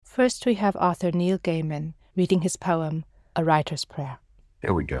First, we have author Neil Gaiman reading his poem, A Writer's Prayer.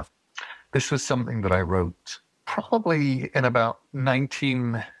 Here we go. This was something that I wrote probably in about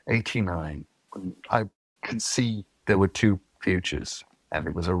 1989, when I could see there were two futures, and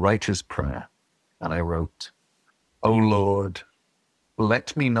it was a writer's prayer. And I wrote, "O Lord,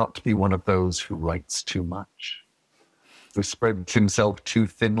 let me not be one of those who writes too much, who spreads himself too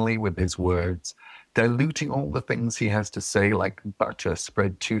thinly with his words, diluting all the things he has to say like butter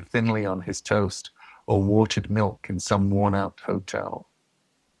spread too thinly on his toast or watered milk in some worn-out hotel.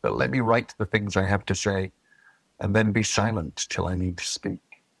 But let me write the things I have to say and then be silent till I need to speak.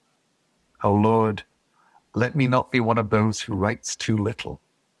 O Lord, let me not be one of those who writes too little,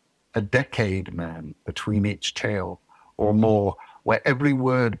 a decade man between each tale or more, where every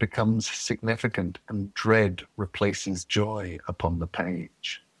word becomes significant and dread replaces joy upon the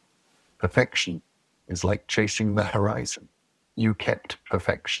page. Perfection is like chasing the horizon. You kept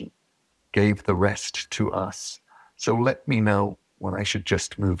perfection, gave the rest to us, so let me know when I should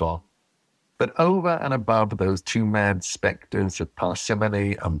just move on. But over and above those two mad spectres of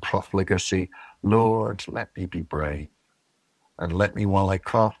parsimony and profligacy, Lord, let me be brave, and let me, while I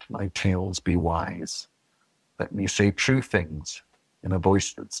craft my tales, be wise. Let me say true things in a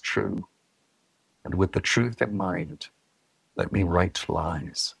voice that's true, and with the truth in mind, let me write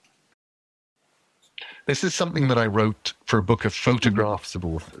lies." This is something that I wrote for a book of photographs of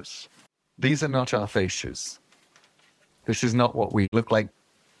authors. These are not our faces. This is not what we look like.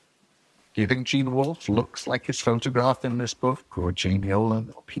 Do you think Gene Wolfe looks like his photograph in this book, or Jane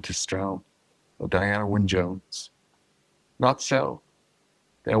Yolen, or Peter Straub, or Diana Wynne-Jones? Not so.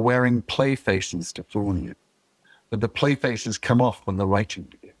 They're wearing play faces to fool you. But the play faces come off when the writing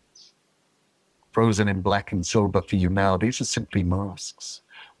begins. Frozen in black and silver for you now, these are simply masks.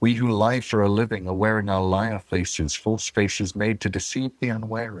 We who lie for a living are wearing our liar faces, false faces made to deceive the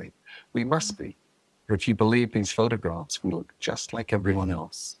unwary. We must be, for if you believe these photographs, we look just like everyone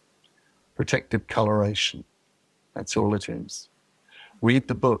else. Protective coloration, that's all it is. Read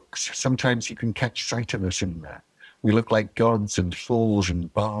the books. Sometimes you can catch sight of us in there. We look like gods and fools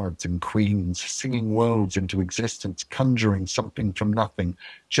and bards and queens, singing worlds into existence, conjuring something from nothing,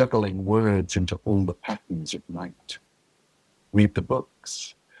 juggling words into all the patterns of night. Read the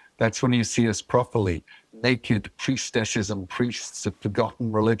books. That's when you see us properly, naked priestesses and priests of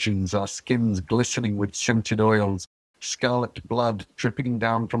forgotten religions, our skins glistening with scented oils, scarlet blood dripping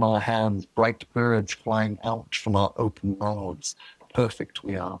down from our hands, bright birds flying out from our open mouths. Perfect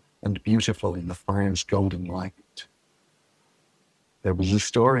we are, and beautiful in the fire's golden light. There was a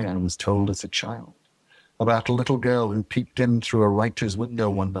story I was told as a child about a little girl who peeked in through a writer's window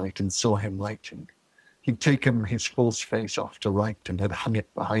one night and saw him writing. He'd taken his false face off to write and had hung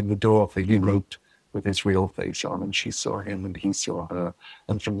it behind the door, for he wrote with his real face on, and she saw him and he saw her.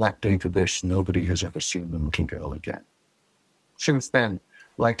 And from that day to this, nobody has ever seen the little girl again. Since then,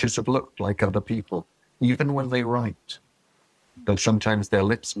 writers have looked like other people, even when they write. Though sometimes their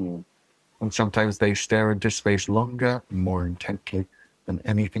lips move, and sometimes they stare into space longer and more intently than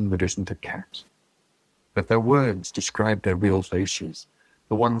anything that isn't a cat. But their words describe their real faces,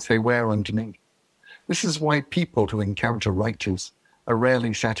 the ones they wear underneath. This is why people who encounter writers are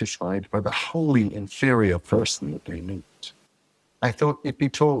rarely satisfied by the wholly inferior person that they meet. I thought you'd be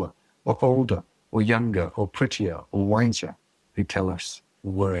taller, or older, or younger, or prettier, or wiser, they tell us,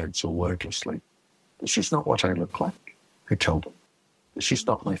 in words or wordlessly. This is not what I look like, I told them. This is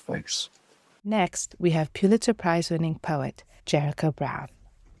not my face. Next, we have Pulitzer Prize-winning poet Jericho Brown.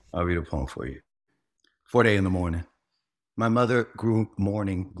 I'll read a poem for you. 4:00 in the morning. My mother grew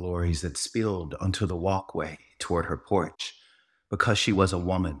morning glories that spilled onto the walkway toward her porch because she was a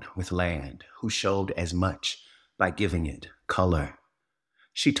woman with land who showed as much by giving it color.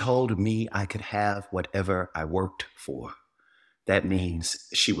 She told me I could have whatever I worked for. That means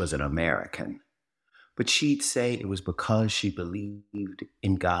she was an American. But she'd say it was because she believed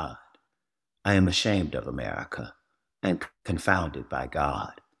in God. I am ashamed of America and confounded by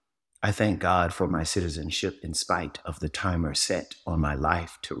God. I thank God for my citizenship in spite of the timer set on my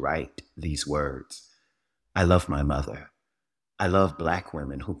life to write these words. I love my mother. I love Black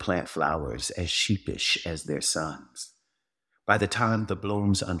women who plant flowers as sheepish as their sons. By the time the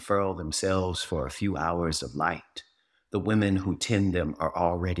blooms unfurl themselves for a few hours of light, the women who tend them are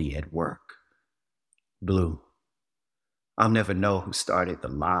already at work. Blue. I'll never know who started the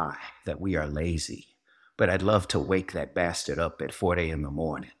lie that we are lazy, but I'd love to wake that bastard up at 4:00 in the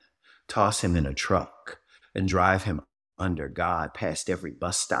morning, toss him in a truck, and drive him under God past every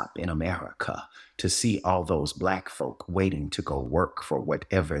bus stop in America to see all those Black folk waiting to go work for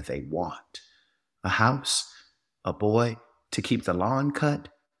whatever they want. A house, a boy to keep the lawn cut,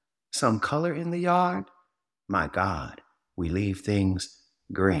 some color in the yard, my God, we leave things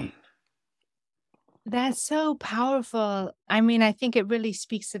green. That's so powerful. I mean, I think it really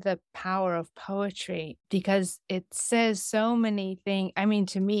speaks to the power of poetry because it says so many things. I mean,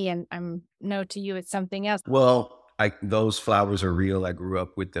 to me, and I'm no to you, it's something else. Well, those flowers are real. I grew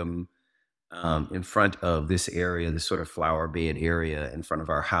up with them in front of this area, this sort of flower bed area in front of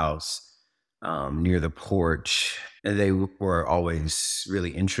our house, near the porch. And they were always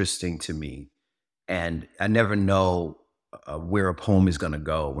really interesting to me. And I never know where a poem is going to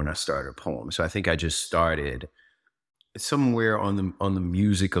go when I start a poem. So I think I just started somewhere on the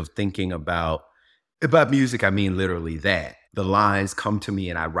music of thinking about music. I mean literally that the lines come to me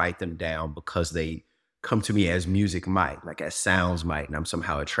and I write them down because they come to me as music might, like as sounds might, and I'm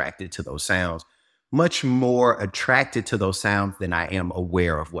somehow attracted to those sounds, much more attracted to those sounds than I am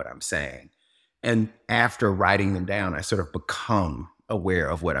aware of what I'm saying. And after writing them down, I sort of become aware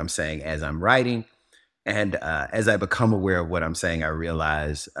of what I'm saying as I'm writing. And as I become aware of what I'm saying, I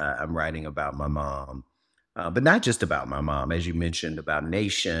realize I'm writing about my mom, but not just about my mom, as you mentioned, about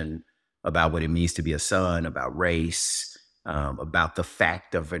nation, about what it means to be a son, about race, about the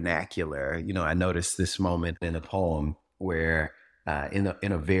fact of vernacular. You know, I noticed this moment in a poem where, in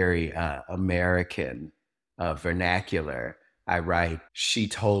a very American vernacular, I write, "She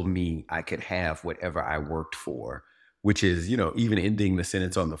told me I could have whatever I worked for," which is, even ending the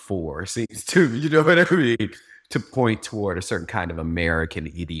sentence on the "for" seems to, what I mean, to point toward a certain kind of American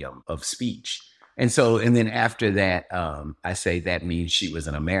idiom of speech. And then after that, I say that means she was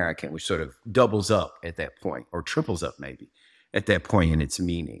an American, which sort of doubles up at that point, or triples up maybe at that point in its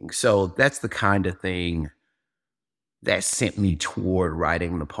meaning. So that's the kind of thing that sent me toward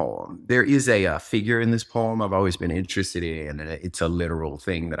writing the poem. There is a figure in this poem I've always been interested in, and it's a literal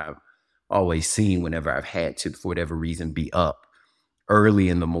thing that I've always seen whenever I've had to, for whatever reason, be up early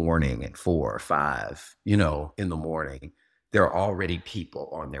in the morning at 4 or 5, in the morning. There are already people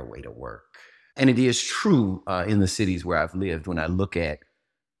on their way to work. And it is true in the cities where I've lived. When I look at,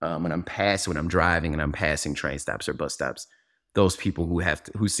 when I'm driving and I'm passing train stops or bus stops, those people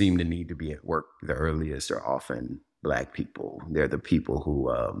who seem to need to be at work the earliest are often Black people. They're the people who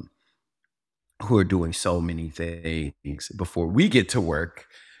are doing so many things before we get to work,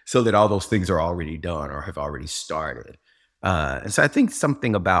 so that all those things are already done or have already started. And so I think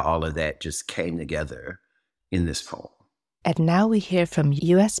something about all of that just came together in this poem. And now we hear from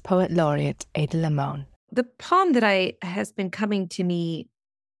U.S. Poet Laureate Ada Limón. The poem that has been coming to me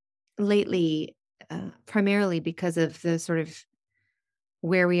lately, primarily because of the sort of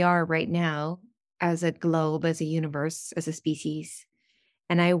where we are right now as a globe, as a universe, as a species.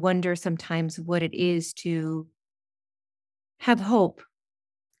 And I wonder sometimes what it is to have hope,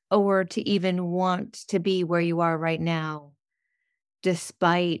 or to even want to be where you are right now,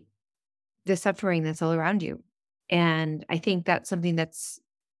 despite the suffering that's all around you. And I think that's something that's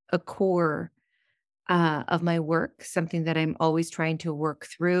a core of my work, something that I'm always trying to work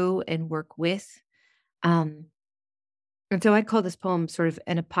through and work with. And so I'd call this poem sort of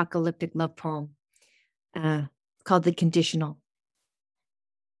an apocalyptic love poem called The Conditional.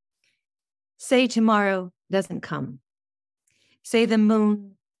 Say tomorrow doesn't come. Say the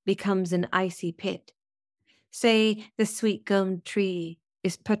moon becomes an icy pit. Say the sweet gum tree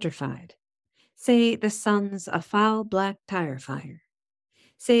is petrified. Say the sun's a foul black tire fire.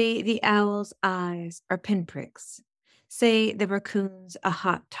 Say the owl's eyes are pinpricks. Say the raccoon's a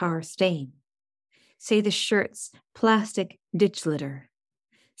hot tar stain. Say the shirt's plastic ditch litter.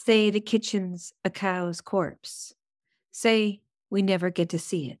 Say the kitchen's a cow's corpse. Say we never get to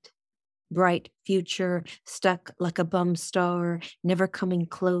see it. Bright future, stuck like a bum star, never coming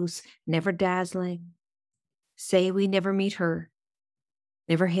close, never dazzling. Say we never meet her,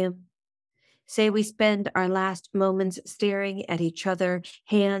 never him. Say we spend our last moments staring at each other,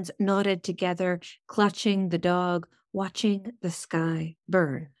 hands knotted together, clutching the dog, watching the sky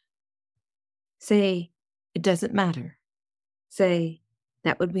burn. Say it doesn't matter. Say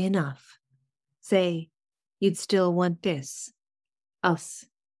that would be enough. Say you'd still want this, us,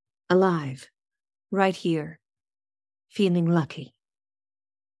 alive, right here, feeling lucky.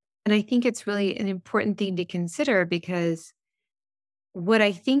 And I think it's really an important thing to consider, because what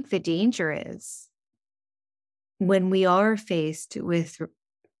I think the danger is when we are faced with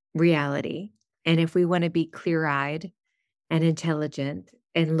reality, and if we want to be clear-eyed and intelligent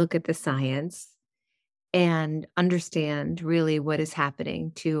and look at the science and understand really what is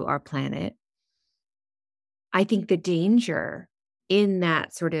happening to our planet, I think the danger in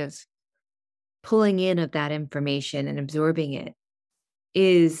that sort of pulling in of that information and absorbing it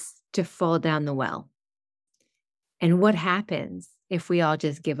is to fall down the well. And what happens if we all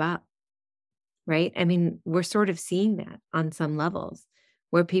just give up right? I mean, we're sort of seeing that on some levels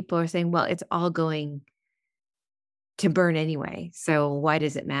where people are saying, well, it's all going to burn anyway, so why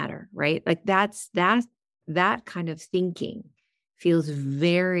does it matter, right? Like that kind of thinking feels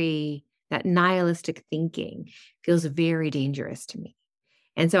very, that nihilistic thinking feels very dangerous to me.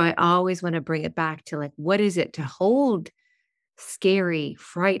 And so I always want to bring it back to like, what is it to hold scary,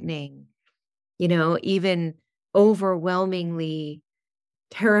 frightening, even overwhelmingly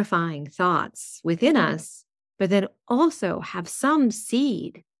terrifying thoughts within us, but then also have some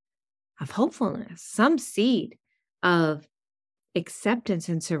seed of hopefulness, some seed of acceptance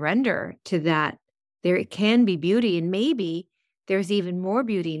and surrender to that there can be beauty. And maybe there's even more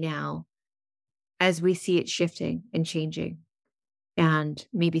beauty now as we see it shifting and changing and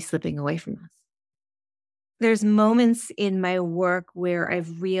maybe slipping away from us. There's moments in my work where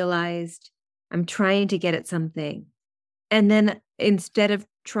I've realized I'm trying to get at something. And then instead of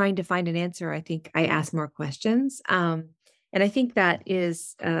trying to find an answer, I think I ask more questions. And I think that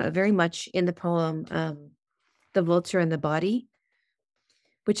is very much in the poem, The Vulture and the Body,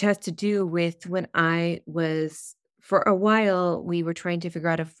 which has to do with when I was, for a while, we were trying to figure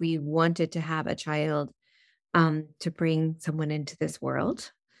out if we wanted to have a child to bring someone into this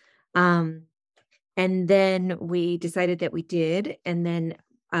world. And then we decided that we did. And then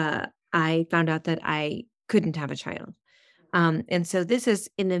I found out that I couldn't have a child. And so this is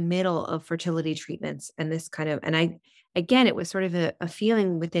in the middle of fertility treatments and this kind of, and again, it was sort of a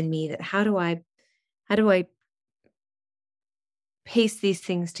feeling within me that how do I paste these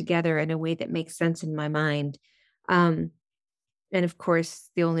things together in a way that makes sense in my mind? And of course,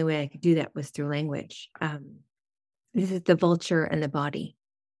 the only way I could do that was through language. This is The Vulture and the Body.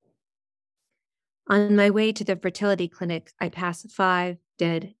 On my way to the fertility clinic, I pass 5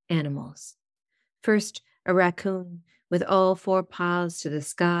 dead animals. First, a raccoon with all 4 paws to the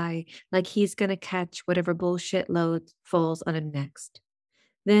sky, like he's going to catch whatever bullshit load falls on him next.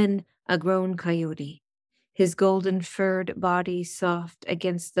 Then, a grown coyote, his golden furred body soft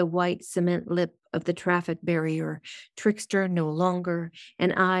against the white cement lip of the traffic barrier, trickster no longer,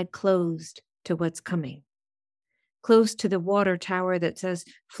 and eye closed to what's coming. Close to the water tower that says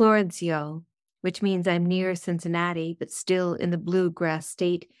Florencio, which means I'm near Cincinnati, but still in the bluegrass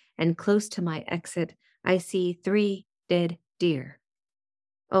state, and close to my exit, I see 3 dead deer,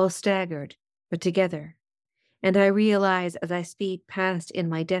 all staggered, but together. And I realize as I speed past in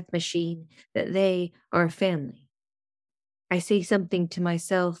my death machine that they are a family. I say something to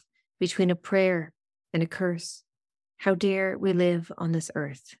myself between a prayer and a curse. How dare we live on this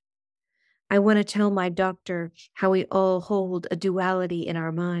earth? I want to tell my doctor how we all hold a duality in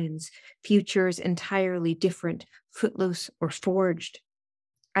our minds, futures entirely different, footloose or forged.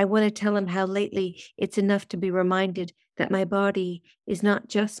 I want to tell him how lately it's enough to be reminded that my body is not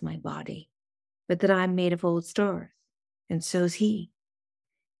just my body, but that I'm made of old stars, and so's he.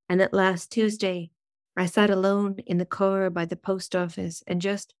 And that last Tuesday, I sat alone in the car by the post office and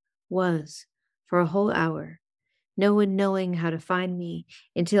just was for a whole hour, no one knowing how to find me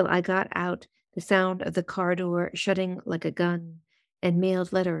until I got out the sound of the car door shutting like a gun and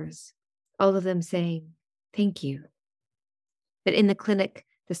mailed letters, all of them saying, thank you. But in the clinic,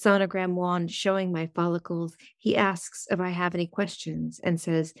 the sonogram wand showing my follicles, he asks if I have any questions and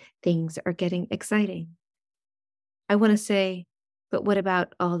says things are getting exciting. I want to say, but what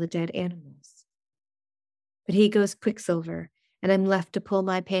about all the dead animals? But he goes Quicksilver, and I'm left to pull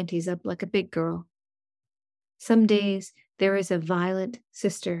my panties up like a big girl. Some days there is a violent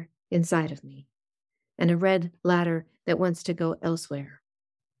sister inside of me, and a red ladder that wants to go elsewhere.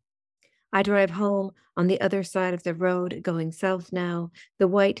 I drive home on the other side of the road, going south now. The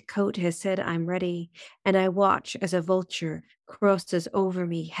white coat has said I'm ready, and I watch as a vulture crosses over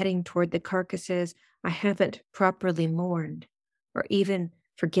me, heading toward the carcasses I haven't properly mourned or even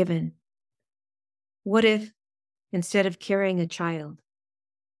forgiven. What if, instead of carrying a child,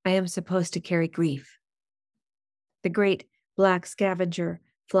 I am supposed to carry grief? The great black scavenger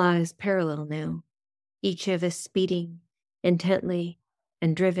flies parallel now, each of us speeding intently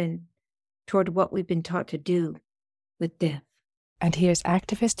and driven toward what we've been taught to do with death. And here's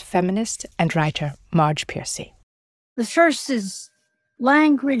activist, feminist, and writer Marge Piercy. The first is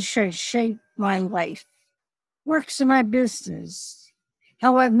language has shaped my life, works in my business,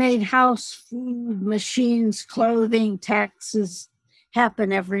 how I've made house, food, machines, clothing, taxes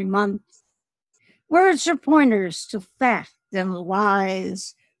happen every month. Words are pointers to fact and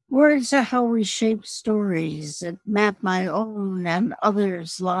lies. Words are how we shape stories that map my own and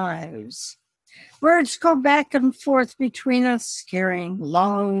others' lives. Words go back and forth between us, carrying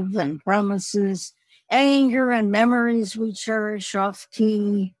love and promises, anger and memories we cherish off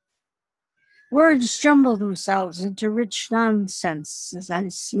key. Words jumble themselves into rich nonsense as I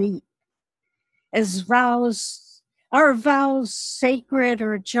sleep, as our vows sacred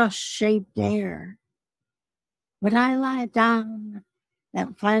or just shaped air. When I lie down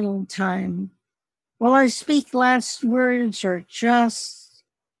that final time, will I speak last words or just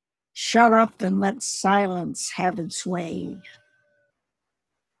shut up and let silence have its way?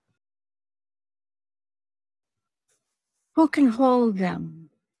 Who can hold them?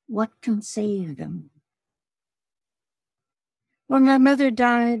 What can save them? When my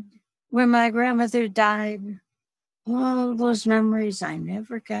grandmother died, all those memories I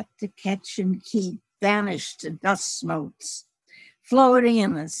never got to catch and keep vanished to dust motes, floating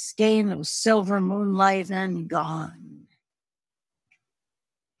in a skein of silver moonlight and gone.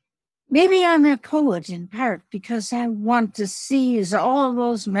 Maybe I'm a poet in part because I want to seize all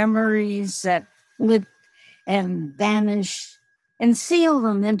those memories that lit and vanished and seal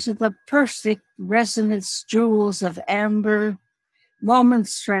them into the perfect resonance jewels of amber,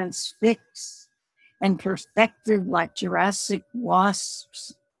 moments transfixed and perfected like Jurassic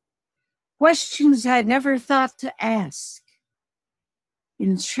wasps. Questions I never thought to ask.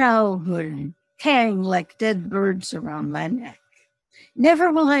 In childhood, hang like dead birds around my neck.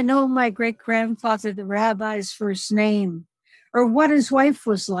 Never will I know my great-grandfather, the rabbi's first name, or what his wife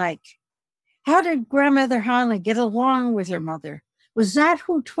was like. How did Grandmother Hannah get along with her mother? Was that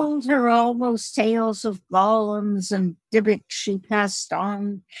who told her all those tales of golems and Dybbuk she passed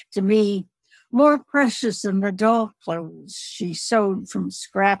on to me, more precious than the doll clothes she sewed from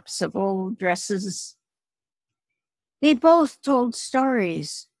scraps of old dresses? They both told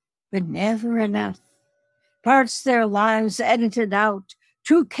stories, but never enough. Parts of their lives edited out,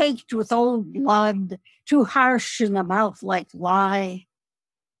 too caked with old blood, too harsh in the mouth like lie.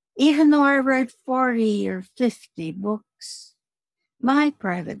 Even though I read 40 or 50 books, my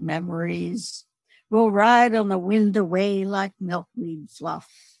private memories will ride on the wind away like milkweed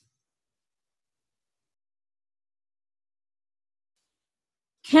fluff.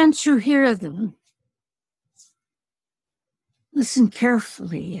 Can't you hear them? Listen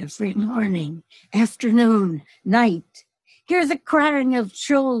carefully every morning, afternoon, night. Hear the crying of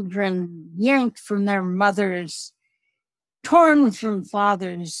children yanked from their mothers, torn from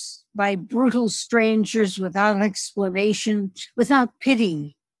fathers by brutal strangers without explanation, without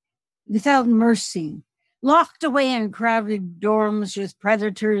pity, without mercy, locked away in crowded dorms with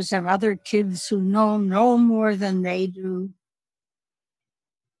predators and other kids who know no more than they do.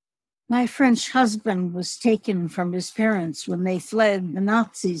 My French husband was taken from his parents when they fled the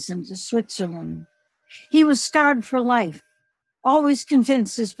Nazis into Switzerland. He was scarred for life, always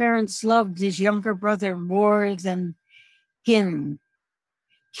convinced his parents loved his younger brother more than him.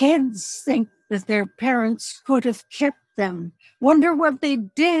 Kids think that their parents could have kept them. Wonder what they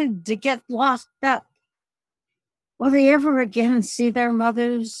did to get locked up. Will they ever again see their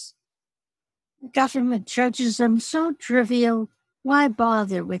mothers? The government judges them so trivial. Why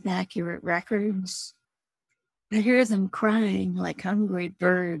bother with accurate records? I hear them crying like hungry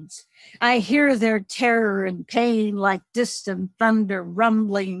birds. I hear their terror and pain like distant thunder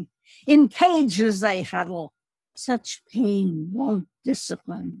rumbling. In cages they huddle. Such pain won't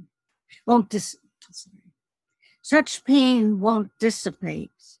discipline. Such pain won't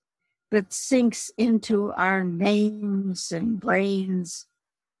dissipate, but sinks into our names and brains,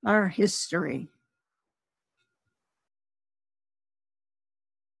 our history.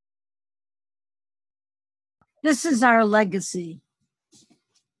 This is our legacy.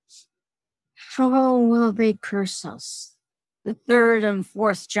 How will they curse us? The third and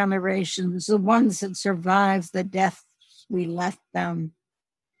fourth generations, the ones that survived the death we left them.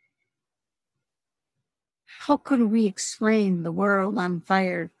 How could we explain the world on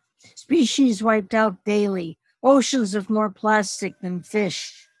fire? Species wiped out daily, oceans of more plastic than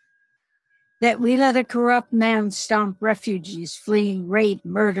fish. That we let a corrupt man stomp refugees fleeing rape,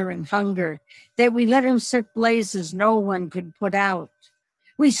 murder, and hunger. That we let him set blazes no one could put out.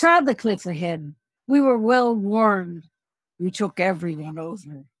 We saw the cliff ahead. We were well warned. We took everyone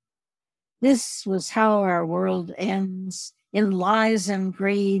over. This was how our world ends, in lies and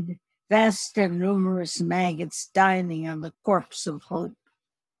greed, vast and numerous maggots dining on the corpse of hope.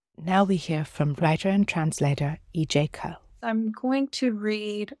 Now we hear from writer and translator E.J. Ko. I'm going to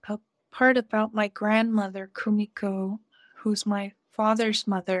read a part about my grandmother, Kumiko, who's my father's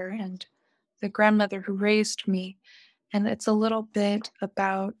mother and the grandmother who raised me. And it's a little bit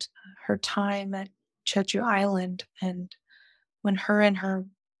about her time at Jeju Island and when her and her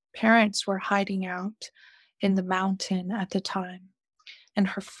parents were hiding out in the mountain at the time. And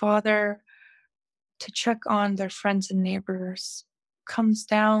her father, to check on their friends and neighbors, comes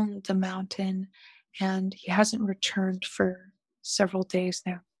down the mountain, and he hasn't returned for several days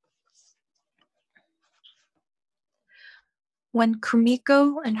now. When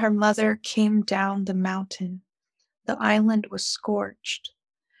Kumiko and her mother came down the mountain, the island was scorched.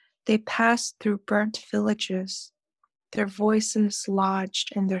 They passed through burnt villages, their voices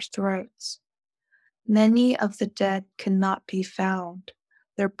lodged in their throats. Many of the dead could not be found,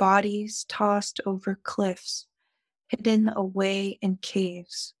 their bodies tossed over cliffs, hidden away in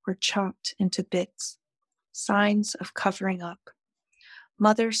caves or chopped into bits, signs of covering up.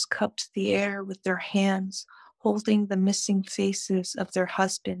 Mothers cupped the air with their hands, holding the missing faces of their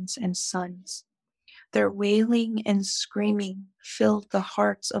husbands and sons. Their wailing and screaming filled the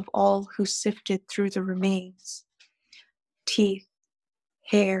hearts of all who sifted through the remains. Teeth,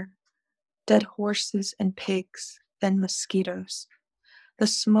 hair, dead horses and pigs, then mosquitoes. The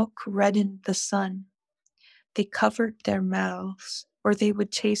smoke reddened the sun. They covered their mouths, or they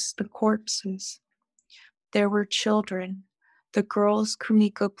would taste the corpses. There were children, the girls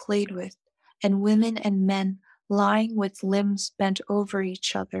Kumiko played with, and women and men lying with limbs bent over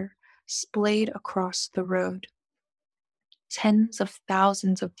each other, splayed across the road. Tens of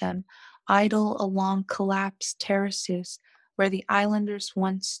thousands of them idle along collapsed terraces where the islanders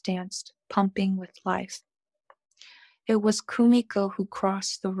once danced, pumping with life. It was Kumiko who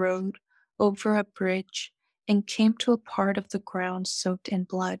crossed the road over a bridge and came to a part of the ground soaked in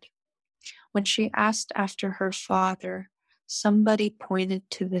blood. When she asked after her father, somebody pointed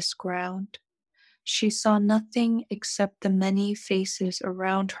to this ground. She saw nothing except the many faces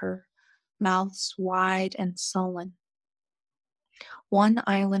around her, mouths wide and sullen. One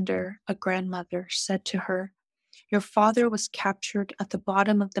islander, a grandmother, said to her, "Your father was captured at the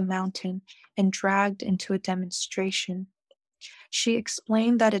bottom of the mountain and dragged into a demonstration." She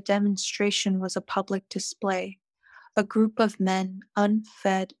explained that a demonstration was a public display. A group of men,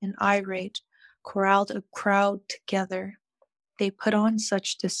 unfed and irate, corralled a crowd together. They put on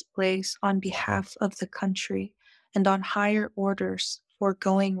such displays on behalf of the country and on higher orders,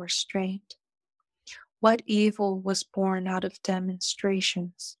 foregoing restraint. What evil was born out of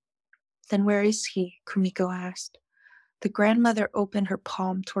demonstrations? Then where is he? Kumiko asked. The grandmother opened her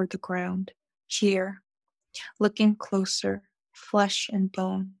palm toward the ground. Here. Looking closer, flesh and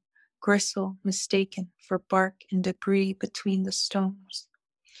bone, gristle mistaken for bark and debris between the stones.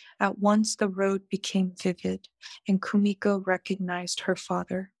 At once the road became vivid, and Kumiko recognized her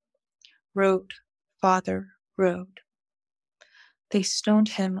father. Road, father, road. They stoned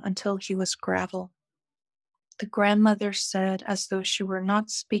him until he was gravel. The grandmother said, as though she were not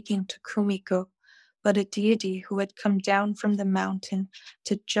speaking to Kumiko, but a deity who had come down from the mountain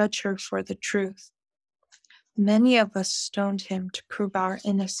to judge her for the truth. Many of us stoned him to prove our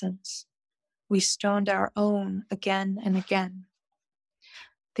innocence. We stoned our own again and again.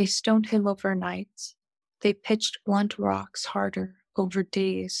 They stoned him overnight. They pitched blunt rocks harder over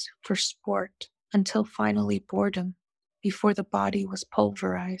days for sport until finally boredom, before the body was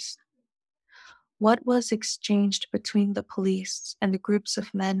pulverized. What was exchanged between the police and the groups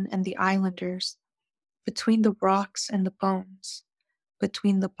of men and the islanders, between the rocks and the bones,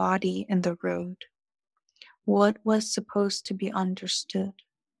 between the body and the road? What was supposed to be understood?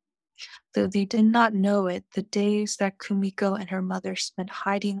 Though they did not know it, the days that Kumiko and her mother spent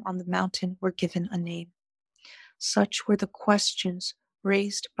hiding on the mountain were given a name. Such were the questions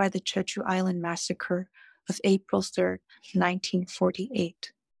raised by the Jeju Island massacre of April 3rd,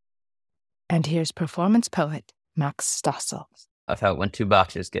 1948. And here's performance poet Max Stossel. I felt when two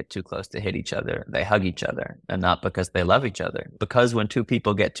boxers get too close to hit each other, they hug each other, and not because they love each other. Because when two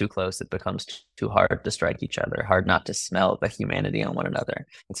people get too close, it becomes too hard to strike each other, hard not to smell the humanity on one another.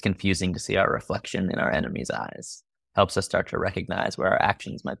 It's confusing to see our reflection in our enemy's eyes. Helps us start to recognize where our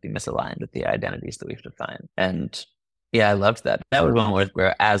actions might be misaligned with the identities that we've defined. And yeah, I loved that. That was one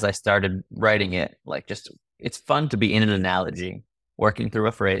where as I started writing it, it's fun to be in an analogy, working through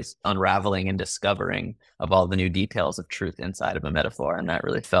a phrase, unraveling and discovering of all the new details of truth inside of a metaphor. And that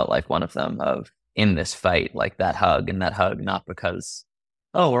really felt like one of them of in this fight, like that hug, not because,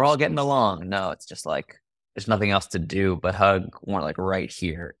 oh, we're all getting along. No, it's just like, there's nothing else to do but hug, more like right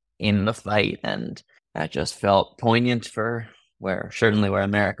here in the fight. And that just felt poignant for certainly where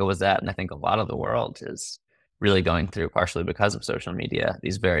America was at. And I think a lot of the world is really going through, partially because of social media,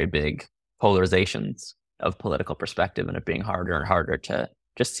 these very big polarizations of political perspective, and it being harder and harder to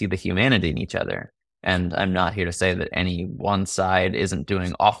just see the humanity in each other. And I'm not here to say that any one side isn't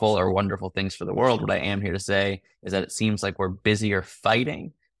doing awful or wonderful things for the world. What I am here to say is that it seems like we're busier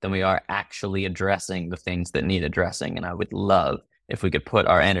fighting than we are actually addressing the things that need addressing. And I would love if we could put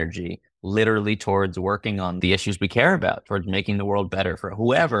our energy literally towards working on the issues we care about, towards making the world better for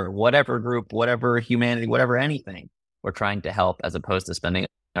whoever, whatever group, whatever humanity, whatever anything we're trying to help, as opposed to spending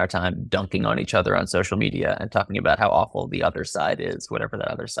our time dunking on each other on social media and talking about how awful the other side is, whatever that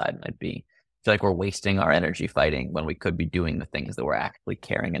other side might be. I feel like we're wasting our energy fighting when we could be doing the things that we're actually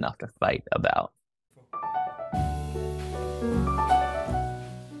caring enough to fight about.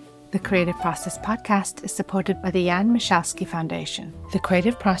 The Creative Process podcast is supported by the Jan Michalski Foundation. The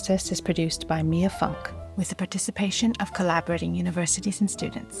Creative Process is produced by Mia Funk, with the participation of collaborating universities and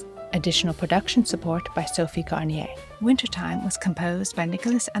students. Additional production support by Sophie Garnier. Wintertime was composed by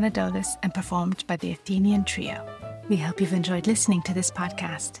Nicholas Anadolus and performed by the Athenian Trio. We hope you've enjoyed listening to this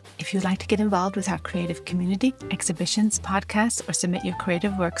podcast. If you'd like to get involved with our creative community, exhibitions, podcasts, or submit your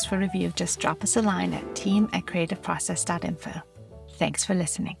creative works for review, just drop us a line at team@creativeprocess.info. Thanks for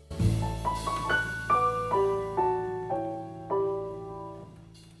listening.